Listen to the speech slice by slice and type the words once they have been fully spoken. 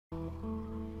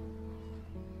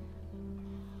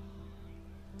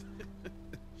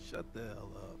Shut the hell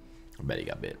up. I bet he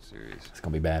got bit. Serious. It's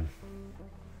gonna be bad.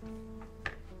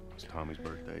 It's Tommy's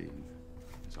birthday, and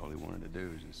that's all he wanted to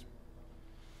do is just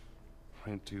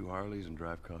rent 2 Harleys and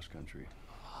drive cross country.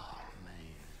 Oh, man.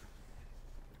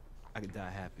 I could die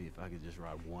happy if I could just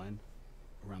ride one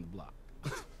around the block.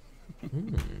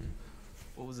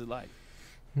 What was it like?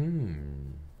 It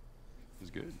was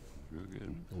good. Real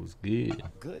good. It was good.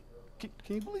 Good.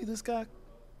 Can you believe this guy?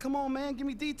 Come on, man. Give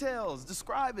me details.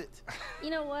 Describe it. You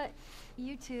know what?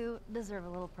 You two deserve a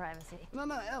little privacy. No,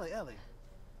 Ellie.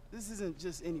 This isn't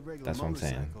just any regular That's what I'm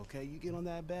motorcycle, saying. okay? You get on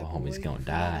that bad The boy, homie's gonna full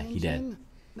die. He dead. engine,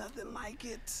 nothing like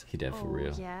it. He dead for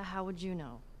real. Yeah, how would you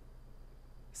know?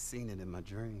 Seen it in my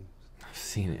dreams. I've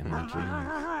seen it in my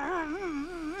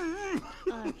dreams.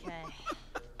 Okay.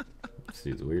 This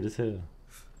dude's weird as hell.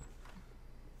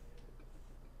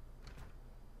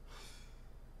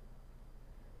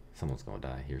 Someone's gonna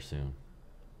die here soon.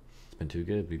 It's been too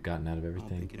good. We've gotten out of I don't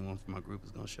everything. think anyone from my group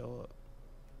is gonna show up.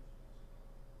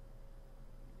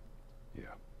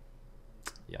 Yeah.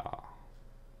 Yeah.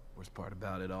 Worst part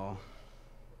about it all,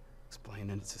 explaining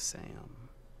it to Sam.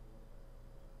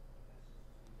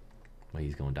 Well,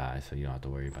 he's gonna die, so you don't have to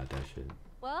worry about that shit.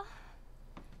 Well,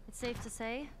 it's safe to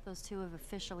say those two have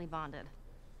officially bonded.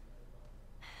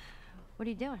 What are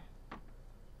you doing?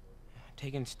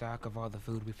 Taking stock of all the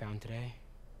food we found today.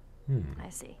 I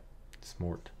see.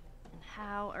 Smart. And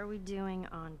how are we doing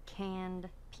on canned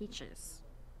peaches?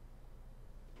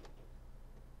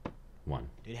 1.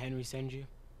 Did Henry send you?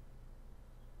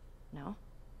 No?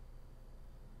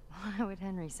 Why would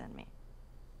Henry send me?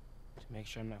 To make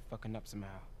sure I'm not fucking up somehow.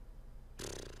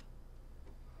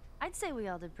 I'd say we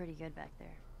all did pretty good back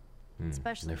there. Hmm.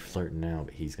 Especially They're you. flirting now,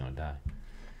 but he's gonna die.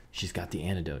 She's got the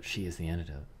antidote. She is the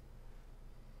antidote.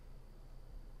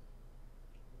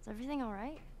 Is everything all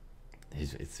right?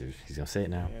 He's gonna say it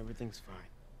now. Yeah, everything's fine.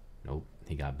 Nope.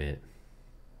 He got bit.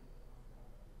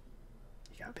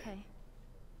 He got bit. Okay.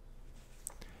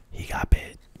 He got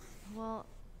bit. Well,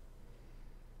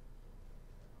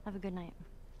 have a good night.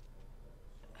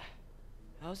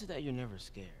 How is it that you're never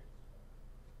scared?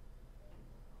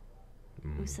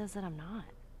 Who says that I'm not?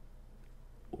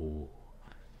 Ooh.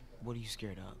 What are you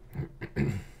scared of?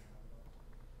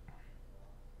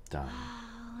 Done.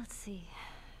 Let's see.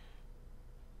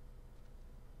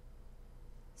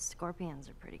 Scorpions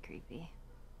are pretty creepy.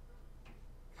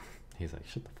 He's like,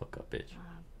 shut the fuck up, bitch.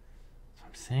 That's what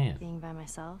I'm saying. Being by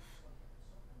myself.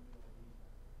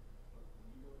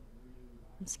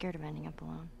 I'm scared of ending up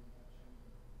alone.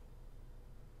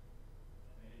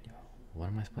 What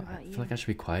am I supposed? What I about feel you? like I should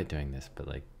be quiet during this, but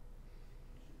like,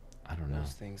 I don't know.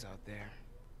 Those things out there.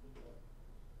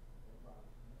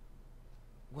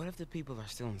 What if the people are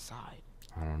still inside?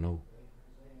 I don't know.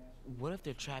 What if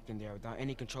they're trapped in there without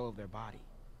any control of their body?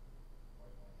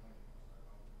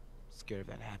 Scared of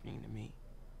that happening to me.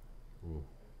 Ooh.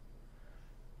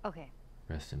 Okay,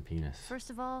 Rest in penis. first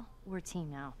of all, we're a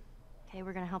team now. Okay,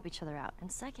 we're gonna help each other out.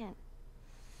 And second,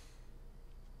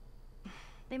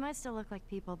 they might still look like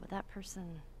people, but that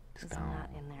person It's is gone. not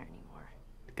in there anymore.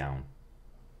 Gown.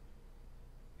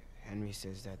 Henry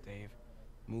says that they've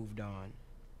moved on.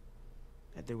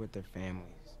 That they're with their families.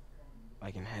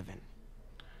 Like in heaven.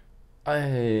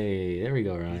 Hey, there we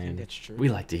go, You Ryan. think that's true? We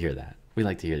like to hear that. We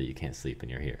like to hear that you can't sleep when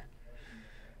you're here.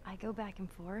 I go back and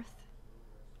forth.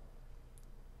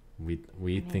 We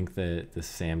mean, think that the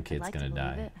Sam kid's like to gonna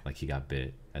believe die. it. Like he got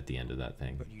bit at the end of that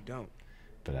thing. But you don't.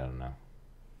 But I don't know.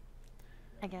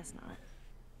 I guess not.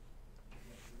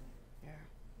 Yeah.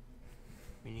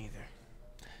 Me neither.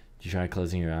 Did you try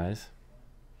closing your eyes?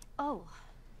 Oh,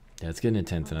 Yeah, it's getting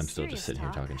intense, and Well, I'm still just serious sitting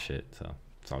here talk. talking shit, so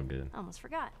it's all good. I almost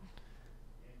forgot.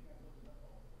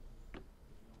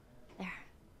 There.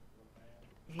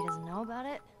 If he doesn't know about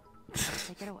it,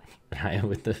 take it away. Ryan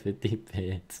with the 50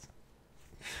 bits.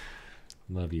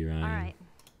 Love you, Ryan. All right.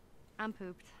 I'm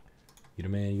pooped. You the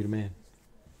man. You the man.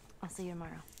 I'll see you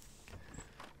tomorrow.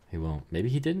 He won't. Maybe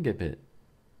he didn't get bit.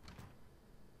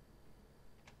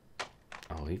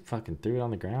 Oh, he fucking threw it on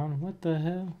the ground? What the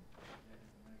hell?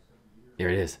 Here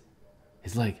it is.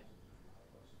 His leg.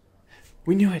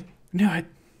 We knew it. Knew it.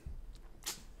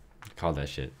 Called that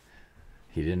shit.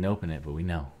 He didn't open it, but we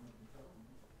know.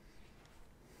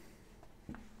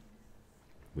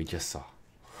 We just saw.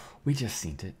 We just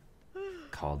seen it.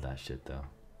 Called that shit, though.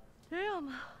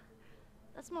 Damn.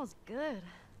 That smells good.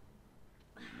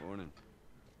 Morning.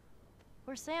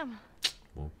 Where's Sam?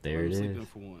 Well, there I'm it is. sleeping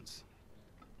for once.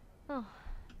 Oh,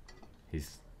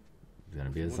 He's gonna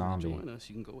be a If you wanted to zombie. join us,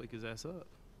 you can go wake his ass up.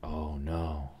 Oh,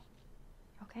 no.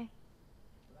 okay.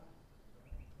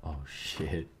 Oh,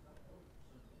 shit.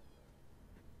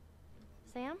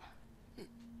 Sam?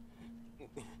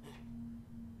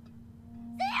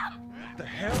 The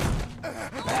hell?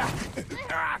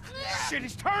 Shit,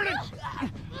 he's turning!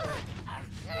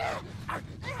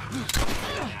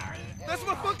 That's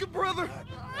my fucking brother!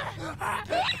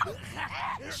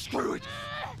 Screw it!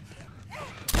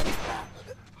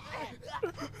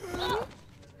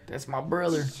 That's my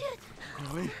brother.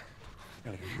 Really?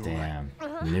 Gotta get you Damn.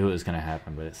 Knew it was gonna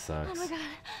happen, but it Oh sucks. my god.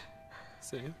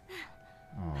 Sam?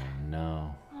 Oh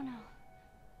no. Oh no.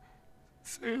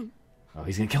 Sam? Oh,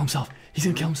 he's gonna kill himself. He's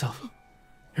gonna kill himself.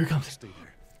 Here he comes. Stay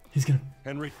there. He's gonna.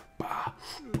 Henry,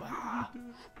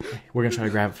 We're gonna try to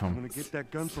grab it from I'm him. gonna get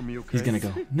that gun from you, okay? He's gonna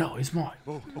go. No, it's mine.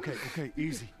 Oh, okay,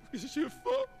 easy. It's your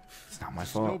fault. It's not my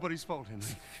It's fault. nobody's fault, Henry.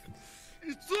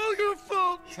 It's all your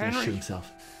fault, He's gonna shoot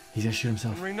himself. He's gonna shoot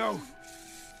himself. Henry, no.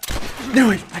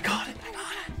 Knew it! I got it! I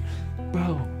got it!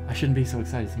 Bro, I shouldn't be so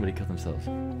excited somebody killed themselves.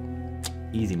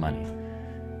 Easy money.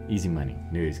 Easy money.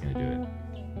 Knew he was gonna do it.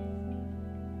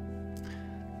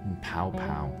 And pow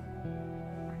pow.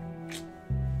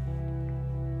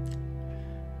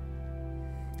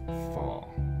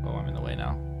 Fall. Oh, I'm in the way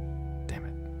now. Damn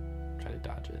it. Try to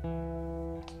dodge it.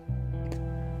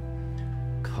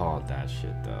 Called that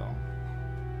shit though.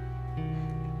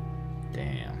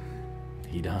 Damn.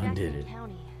 He done did it.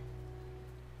 County.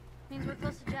 Means we're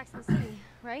close to Jackson City,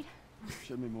 right?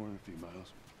 Shouldn't be more than a few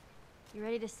miles. You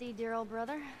ready to see dear old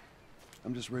brother?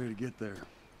 I'm just ready to get there.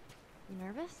 You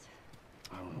nervous?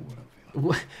 I don't know what I'm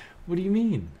feeling. What do you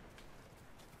mean?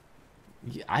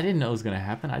 I didn't know it was gonna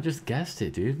happen. I just guessed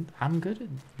it, dude. I'm good at,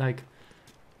 like,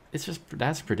 it's just,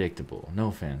 that's predictable. No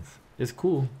offense. It's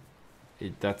cool.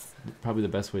 That's probably the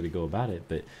best way to go about it.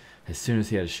 But as soon as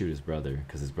he had to shoot his brother,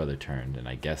 because his brother turned, and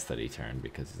I guessed that he turned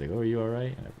because he's like, "Oh, are you all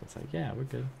right?" And everyone's like, "Yeah, we're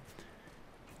good."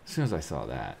 As soon as I saw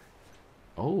that,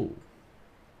 oh,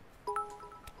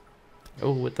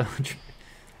 what the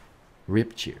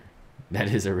rip cheer? That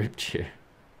is a rip cheer.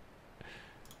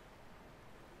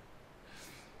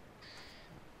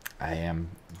 I am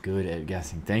good at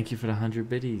guessing. Thank you for the 100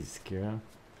 biddies, Kira.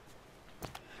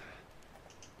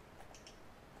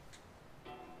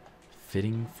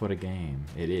 Fitting for the game.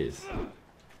 It is.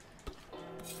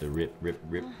 The rip.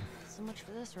 So much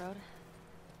for this road.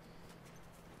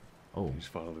 Oh. Just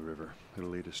follow the river. It'll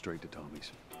lead us straight to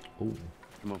Tommy's. Oh.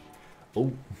 Come on.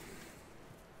 Oh.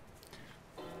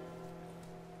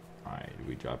 Alright, do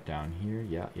we drop down here?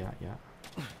 Yeah.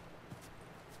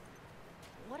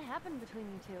 What happened between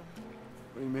you two?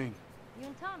 What do you mean? You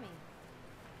and Tommy.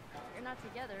 You're not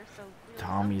together, so...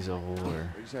 Tommy's a whore.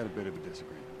 We just had a bit of a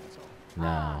disagreement, that's all.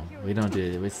 No, we don't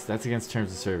do it. That's against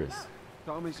terms of service.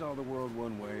 Tommy saw the world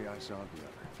one way, I saw it the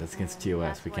other. That's against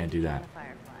TOS. We can't do that.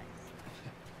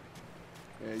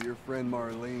 Yeah, your friend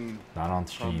Marlene... Not on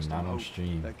stream, promised him not on hope.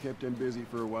 stream. That kept him busy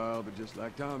for a while, but just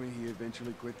like Tommy, he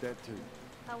eventually quit that too.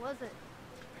 How was it?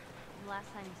 The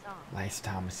last time you saw him? Last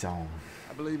time I saw him.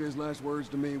 I believe his last words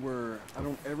to me were, "I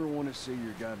don't ever want to see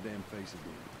your goddamn face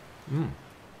again."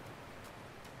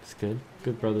 It's good.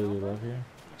 Good brotherly love here.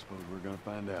 I suppose we're gonna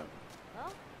find out. Well,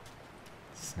 through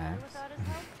Snaps. without his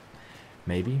help?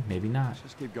 Maybe, maybe not. Let's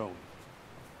just keep going.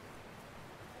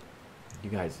 You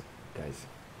guys.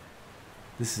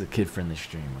 This is a kid-friendly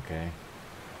stream, okay?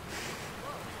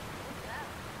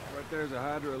 Right there's a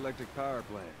hydroelectric power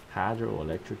plant.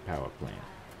 Hydroelectric power plant.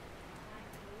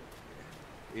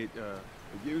 It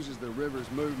uses the river's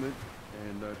movement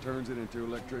and turns it into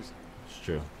electricity. It's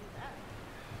true.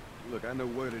 Look, I know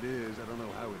what it is. I don't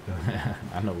know how it does it.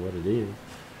 I know what it is.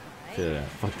 To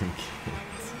fuck them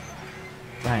kids.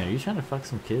 Ryan, are you trying to fuck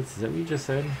some kids? Is that what you just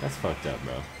said? That's fucked up,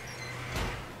 bro.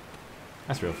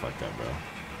 That's real fucked up, bro. Well,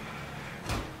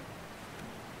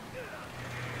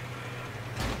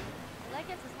 that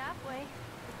gets us halfway.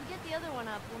 If we get the other one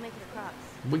up, we'll make it across.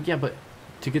 Well, yeah, but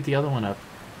to get the other one up,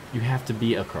 you have to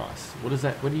be across. What is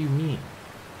that? What do you mean?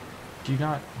 Do you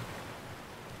not?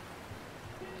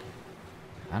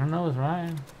 I don't know, it's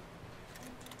Ryan.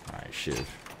 Alright, shit.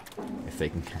 If they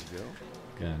can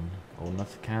gun old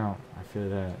enough to count, I feel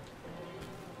that.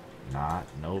 Not,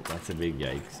 nope, that's a big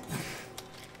yikes.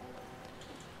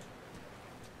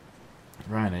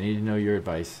 Ryan, I need to know your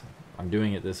advice. I'm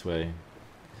doing it this way.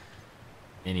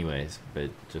 Anyways,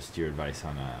 but just your advice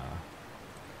on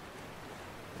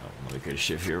let me get a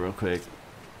shift here real quick.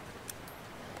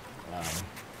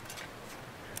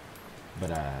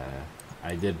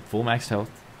 I did full max health,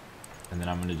 and then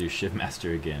I'm gonna do shift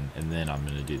master again, and then I'm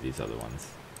gonna do these other ones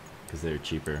because they're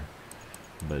cheaper.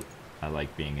 But I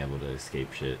like being able to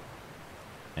escape shit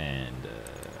and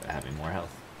having more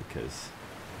health because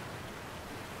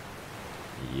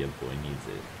yeah, boy needs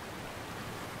it.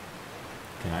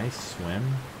 Can I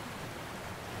swim?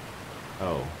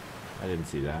 Oh, I didn't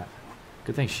see that.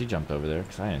 Good thing she jumped over there,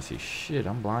 because I didn't see shit.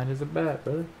 I'm blind as a bat,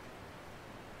 brother.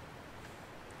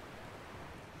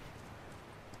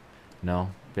 No,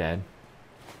 bad.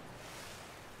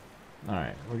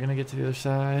 Alright, we're gonna get to the other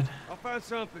side. I'll find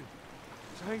something.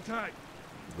 Just hang tight.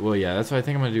 Well, yeah, that's why I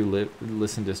think I'm gonna do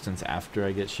listen distance after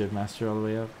I get Shiv Master all the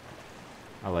way up.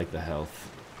 I like the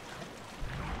health.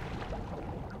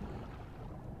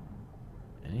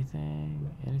 Anything?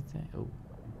 Anything? Oh.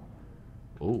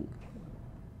 Oh.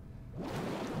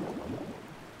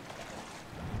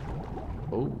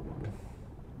 Oh.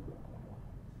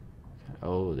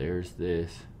 Oh, there's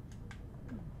this.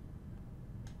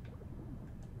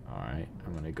 Alright,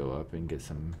 I'm gonna go up and get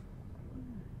some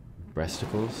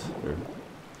breasticles. Or,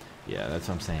 yeah, that's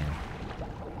what I'm saying.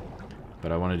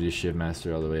 But I want to do Shiv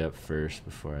Master all the way up first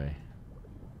before I...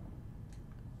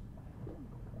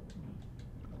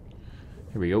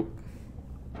 Here we go.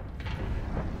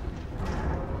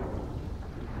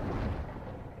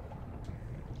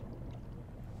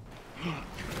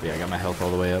 Yeah, I got my health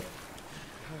all the way up.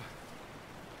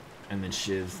 And then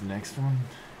Shiv's the next one.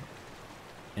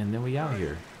 And then we out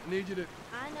here. I need you to...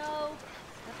 I know.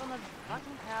 Step on the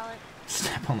fucking pallet.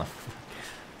 Step on the...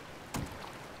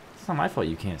 It's not my fault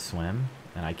you can't swim.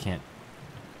 And I can't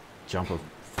jump a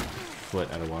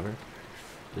foot out of water.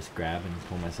 Just grab and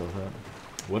pull myself up.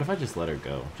 What if I just let her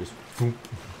go? Just... Just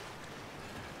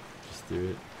do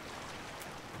it.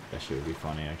 That shit would be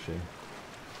funny, actually.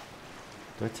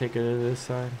 Do I take her to this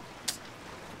side?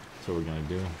 That's what we're gonna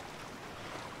do.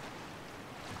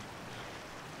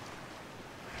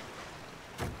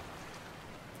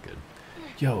 Good.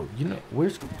 Yo, you know,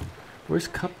 where's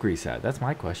Cup Grease at? That's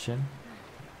my question.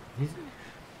 I'm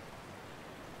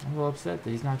a little upset that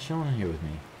he's not chilling in here with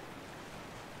me.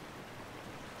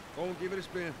 Go and give it a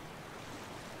spin.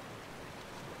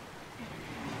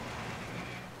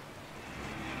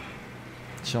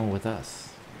 Chilling with us.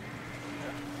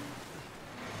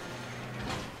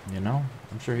 You know?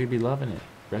 I'm sure he'd be loving it.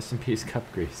 Rest in peace, Cup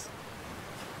Grease.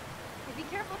 Hey, be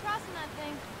careful crossing that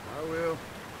thing. I will.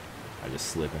 I just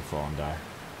slip and fall and die.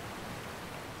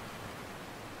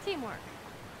 Teamwork.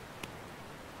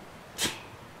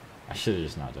 I should have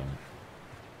just not done it.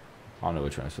 I don't know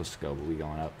which one I'm supposed to go, but we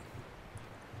going up.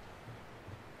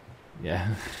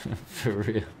 Yeah, for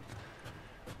real.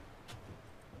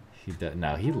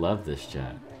 No, he loved this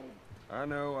jet. I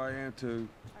know, I am too.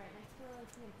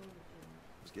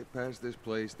 Let's get past this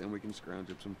place, then we can scrounge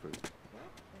up some food.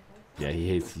 Yeah, he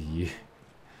hates you.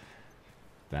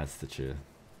 That's the truth.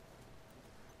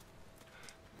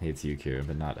 He hates you, Kira,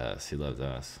 but not us. He loves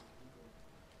us.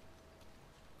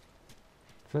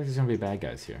 I feel like there's gonna be bad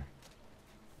guys here.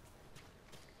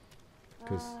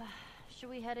 Should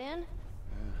we head in?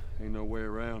 Ain't no way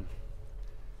around.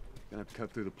 Gonna have to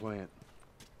cut through the plant.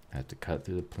 I have to cut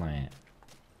through the plant.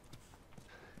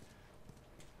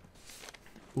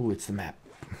 Ooh, it's the map.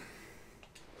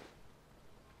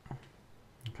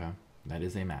 Okay, that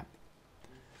is a map.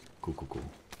 Cool, cool, cool.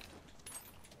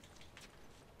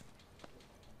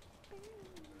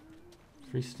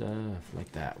 Free stuff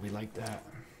like that. We like that.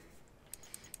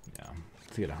 Yeah,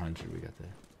 let's get 100. We got that.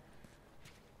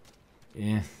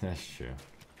 Yeah, that's true.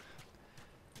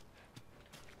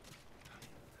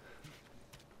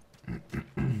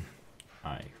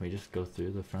 Alright, can we just go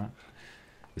through the front?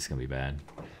 This is gonna be bad.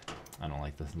 I don't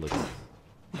like this look.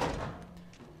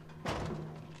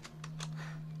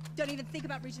 Don't even think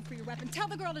about reaching for your weapon. Tell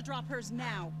the girl to drop hers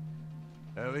now.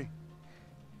 Ellie?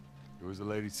 Do as the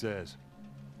lady says.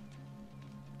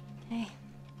 Hey.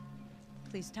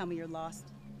 Please tell me you're lost.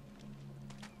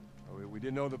 Oh, we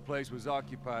didn't know the place was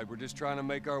occupied. We're just trying to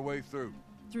make our way through.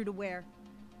 Through to where?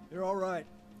 They're all right.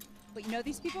 Wait, you know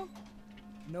these people?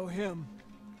 Know him.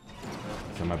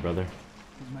 Is that my brother?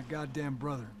 He's my goddamn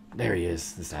brother. There he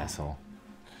is, this asshole.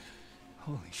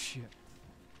 Holy shit.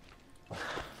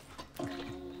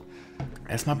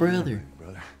 That's my brother.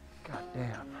 Brother.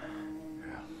 Goddamn.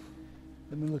 Yeah.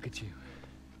 Let me look at you.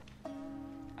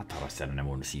 I thought I said I never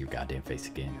want to see your goddamn face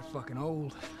again. You're fucking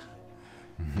old.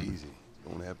 Easy.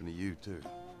 It's gonna happen to you, too.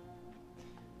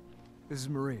 This is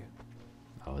Maria.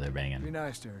 Oh, they're Be banging.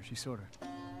 nice to her. She sort of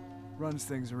runs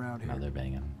things around No, here. they're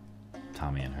banging.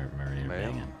 Tommy and her Maria are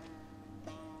Ma'am? banging.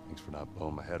 Thanks for not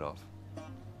blowing my head off.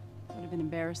 Would have been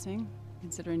embarrassing,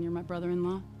 considering you're my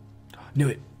brother-in-law. Knew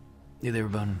it. Knew they were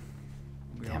boning.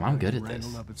 We Damn, all I'm gotta good get at this.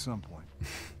 wrangled up at some point.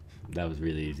 That was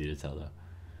really easy to tell, though.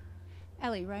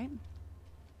 Ellie, right?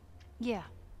 Yeah.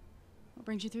 What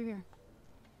brings you through here?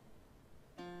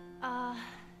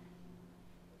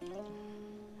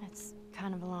 It's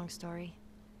kind of a long story.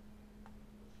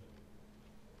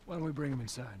 Why don't we bring him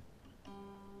inside?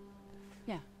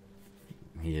 Yeah.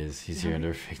 He is. He's here under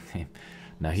a fake name.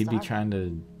 Now he'd be trying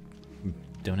to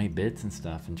donate bits and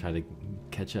stuff and try to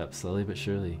catch up slowly but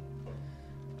surely.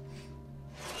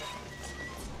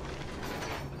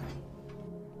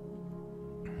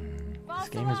 This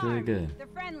game is really good. They're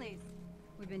friendlies.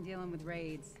 We've been dealing with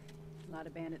raids. A lot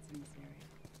of bandits in this area.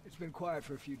 It's been quiet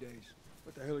for a few days.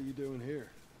 What the hell are you doing here?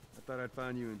 I thought I'd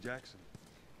find you in Jackson.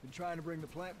 Been trying to bring the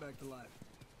plant back to life.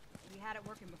 We had it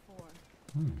working before,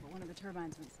 but one of the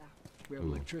turbines went south. We have Ooh.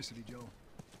 electricity, Joe.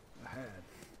 I had.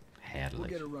 Had We'll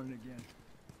like. get it running again.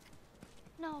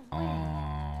 No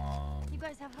way. You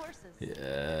guys have horses.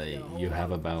 Yeah, you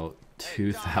have about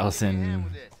 2,022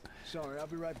 Sorry, I'll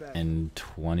be right back. Can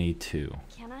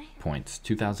I? points.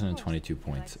 2,022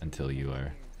 points Like until you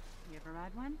are You ever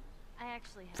ride one? I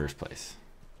actually have. first place.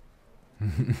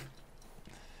 When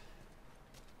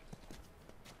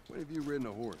have you ridden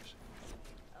a horse?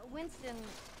 Winston,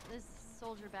 this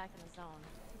soldier back in the zone,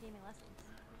 he gave me lessons.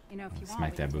 You know, if you Smack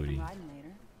want, we that can take booty. him riding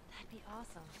later. That'd be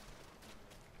awesome.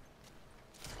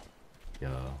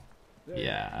 Yo.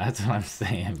 Yeah, that's what I'm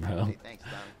saying, bro. Hey, thanks,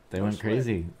 Donnie. They went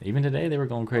crazy. Even today, they were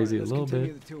going crazy All right, a little let's bit.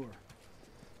 continue the tour.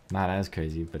 Not as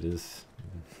crazy, but it's.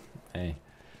 Hey.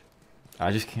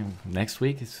 I just came. Next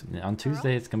week, on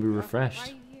Tuesday, it's going to be Why refreshed. are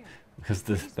you here? Because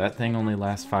that thing only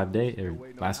lasts 5 days, or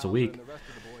lasts a week.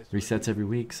 Resets every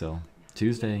week, so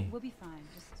Tuesday. We'll be fine.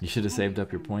 Just You should have don't saved be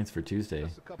up your friendly. points for Tuesday.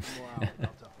 Just a couple more hours, I'll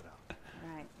tough it out.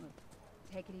 Right, look,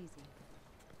 take it easy.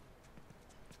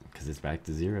 Because it's back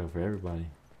to 0 for everybody.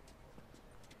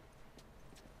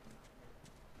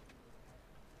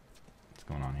 What's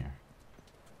going on here?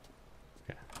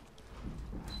 Okay.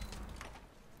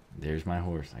 There's my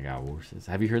horse. I got horses.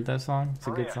 Have you heard that song? It's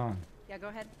a good Maria. song. Yeah, go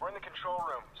ahead. We're in the control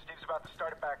room. Steve's about to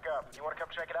start it back up. You want to come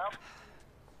check it out?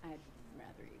 I'd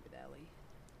rather eat with Ellie.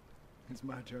 It's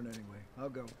my turn anyway. I'll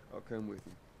go. I'll come with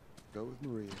you. Go with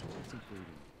Maria. Get some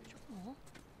food.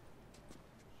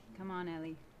 Come on,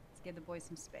 Ellie. Let's give the boys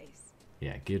some space.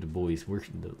 Yeah, give the boys.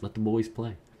 Let the boys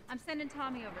play. I'm sending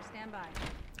Tommy over. Stand by.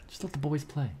 Just let the boys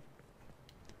play.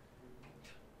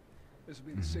 This will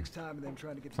be the sixth time of them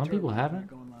trying to get Some the people turbine haven't.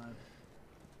 back online.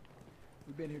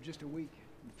 We've been here just a week.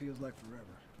 It feels like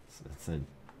forever.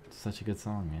 It's such a good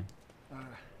song, man. I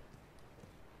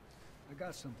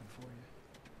got something for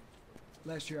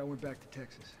you. Last year I went back to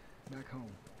Texas, back home.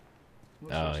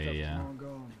 Most of Oh, the stuff yeah. is long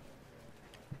gone.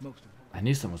 Most of it. I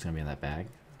knew something was gonna be in that bag.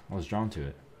 I was drawn to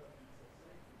it.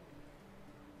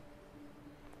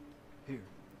 Here.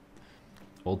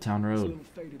 Old Town It's a Road little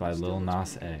faded, by but still Lil looks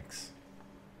Nas pretty good. X.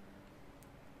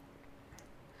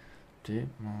 Take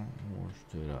my horse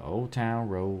to the Old Town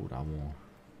Road. I want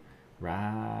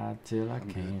ride till I I'm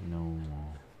good. can't no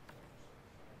more.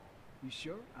 You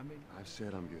sure? I mean, I've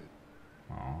said I'm good.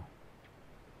 Aw.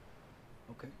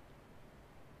 okay.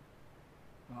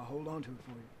 I'll hold on to it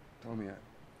for you. Tommy,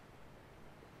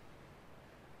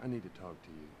 I need to talk to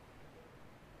you.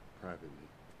 Privately.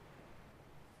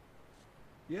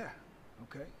 Yeah,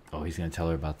 okay. Oh, he's gonna tell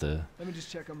her about the Let me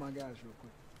just check on my guys real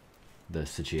quick.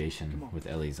 situation Come on. with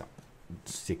Ellie's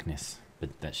sickness,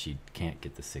 but that she can't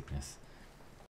get the sickness.